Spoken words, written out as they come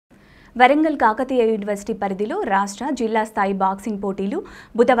Warangal Kakatiya university పరిధిలో రాష్ట్ర జిల్లా స్థాయి బాక్సింగ్ పోటీలు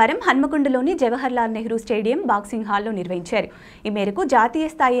బుధవారం హన్మకొండలోని జవహర్లాల్ నెహ్రూ స్టేడియం బాక్సింగ్ హాల్లో నిర్వహించారు. ఈ మేరకు జాతీయ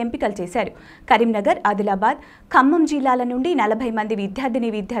స్థాయి ఎంపికలు చేశారు. కరీంనగర్, ఆదిలాబాద్, ఖమ్మం జిల్లాల నుండి 40 మంది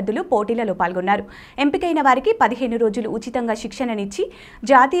విద్యార్థులు పోటీలలో పాల్గొన్నారు. ఎంపికైన వారికి 15 రోజులు ఉచితంగా శిక్షణనిచ్చి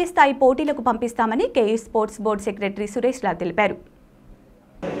జాతీయ స్థాయి పోటీలకు పంపిస్తామని KU sports board secretary Suresh Lal తెలిపారు.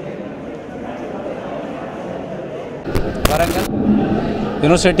 వరంగల్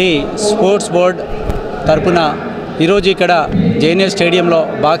యూనివర్సిటీ స్పోర్ట్స్ బోర్డ్ తరపున ఈరోజు ఇక్కడ జేఎన్ఎస్ స్టేడియంలో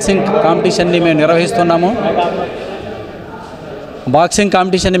బాక్సింగ్ కాంపిటీషన్ని మేము నిర్వహిస్తున్నాము.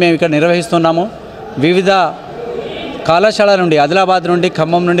 వివిధ కళాశాలల నుండి, ఆదిలాబాద్ నుండి,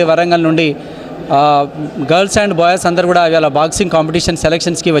 ఖమ్మం నుండి, వరంగల్ నుండి గర్ల్స్ అండ్ బాయ్స్ అందరూ కూడా ఇవాళ బాక్సింగ్ కాంపిటీషన్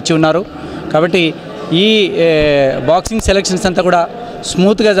సెలక్షన్స్కి వచ్చి ఉన్నారు. కాబట్టి ఈ బాక్సింగ్ సెలక్షన్స్ అంతా కూడా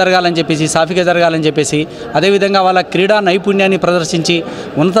స్మూత్గా జరగాలని చెప్పేసి, సాఫీగా జరగాలని చెప్పేసి, అదేవిధంగా వాళ్ళ క్రీడా నైపుణ్యాన్ని ప్రదర్శించి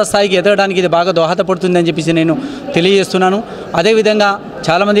ఉన్నత స్థాయికి ఎదగడానికి ఇది బాగా దోహదపడుతుందని చెప్పేసి నేను తెలియజేస్తున్నాను. అదేవిధంగా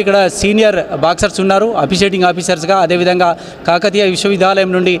చాలామంది ఇక్కడ సీనియర్ బాక్సర్స్ ఉన్నారు, అఫీషియేటింగ్ ఆఫీసర్స్గా. అదేవిధంగా కాకతీయ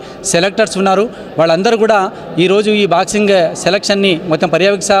విశ్వవిద్యాలయం నుండి సెలెక్టర్స్ ఉన్నారు. వాళ్ళందరూ కూడా ఈరోజు ఈ బాక్సింగ్ సెలక్షన్ని మొత్తం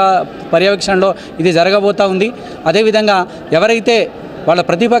పర్యవేక్షణలో ఇది జరగబోతూ ఉంది. అదేవిధంగా ఎవరైతే వాళ్ళ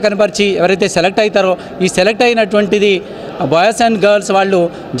ప్రతిభ కనపరిచి ఎవరైతే సెలెక్ట్ అవుతారో, ఈ సెలెక్ట్ అయినటువంటిది బాయ్స్ అండ్ గర్ల్స్ వాళ్ళు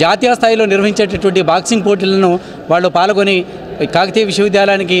జాతీయ స్థాయిలో నిర్వహించేటటువంటి బాక్సింగ్ పోటీలను వాళ్ళు పాల్గొని కాకతీయ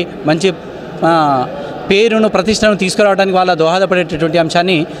విశ్వవిద్యాలయానికి మంచి పేరును, ప్రతిష్టను తీసుకురావడానికి వాళ్ళ దోహదపడేటటువంటి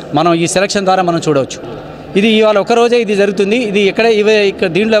అంశాన్ని మనం ఈ సెలక్షన్ ద్వారా మనం చూడవచ్చు. ఇది ఇవాళ ఒకరోజే ఇది జరుగుతుంది. ఇది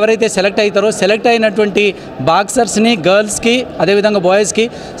దీంట్లో ఎవరైతే సెలెక్ట్ అవుతారో, సెలెక్ట్ అయినటువంటి బాక్సర్స్ని, గర్ల్స్కి, అదేవిధంగా బాయ్స్కి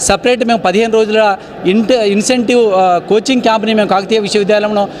సపరేట్ మేము 15 రోజుల ఇన్సెంటివ్ కోచింగ్ క్యాంప్ని మేము కాకతీయ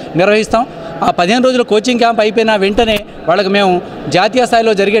విశ్వవిద్యాలయంలో నిర్వహిస్తాం. ఆ 15 రోజుల కోచింగ్ క్యాంప్ అయిపోయిన వెంటనే వాళ్ళకి మేము జాతీయ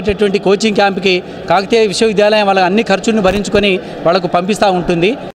స్థాయిలో జరిగేటటువంటి కోచింగ్ క్యాంప్కి కాకతీయ విశ్వవిద్యాలయం వాళ్ళ అన్ని ఖర్చులను భరించుకొని వాళ్ళకు పంపిస్తూ ఉంటుంది.